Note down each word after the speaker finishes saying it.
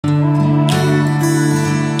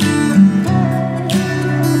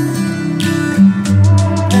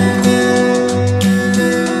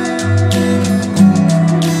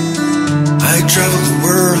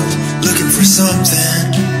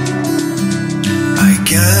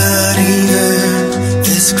can't even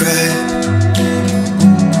describe.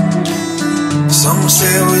 Some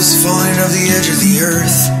say I was falling off the edge of the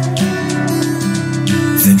earth.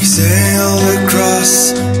 Then you sailed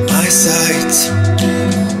across my sight.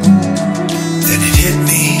 Then it hit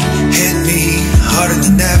me harder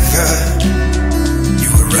than ever. You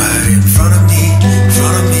were right in front of me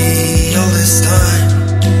all this time.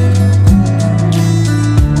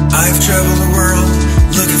 I've traveled the world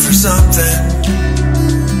looking for something.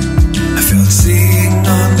 I feel the seeing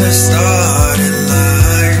on the starting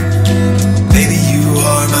line. Baby, you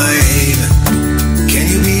are my haven. Can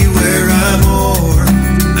you be where I'm more?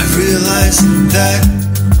 I've realized that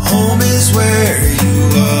home is where you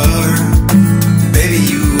are. Baby,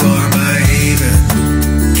 you are my haven.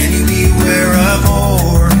 Can you be where I'm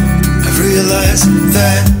more? I've realized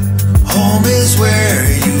that home is where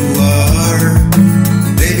you are.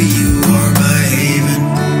 Baby, you are my haven.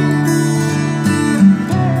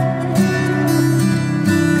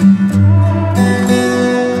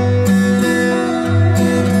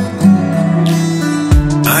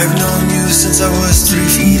 I've known you since I was 3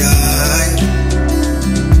 feet high.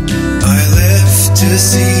 I left to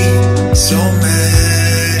see so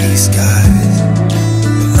many skies,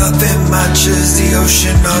 but nothing matches the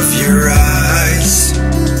ocean of your eyes.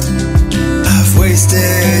 I've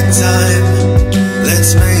wasted time,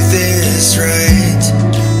 let's make this right.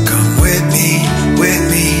 Come with me,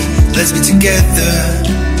 let's be together.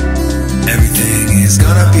 Everything is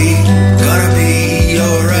gonna be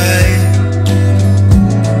alright.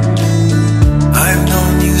 I've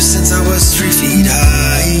known you since I was 3 feet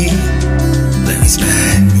high. Let me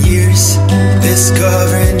spend years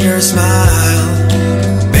discovering your smile.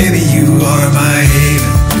 Baby, you are my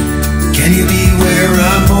haven. Can you be where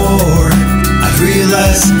I'm more? I've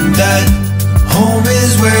realized that home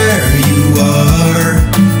is where you are.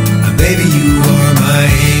 Baby, you are my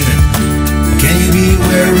haven. Can you be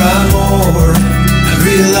where I'm more? I've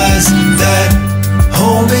realized that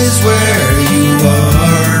home is where you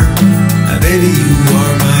are. Baby, you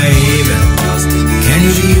are my haven. Can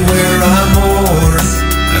you be where I'm more?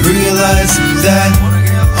 I've realized that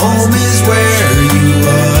home is where you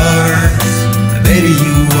are. Baby,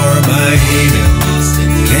 you are my haven.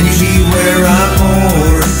 Can you be where I'm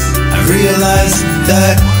more? I realize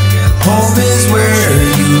that home is where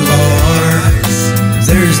you are.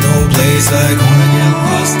 There's no place like home. Wanna get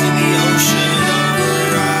lost in the ocean.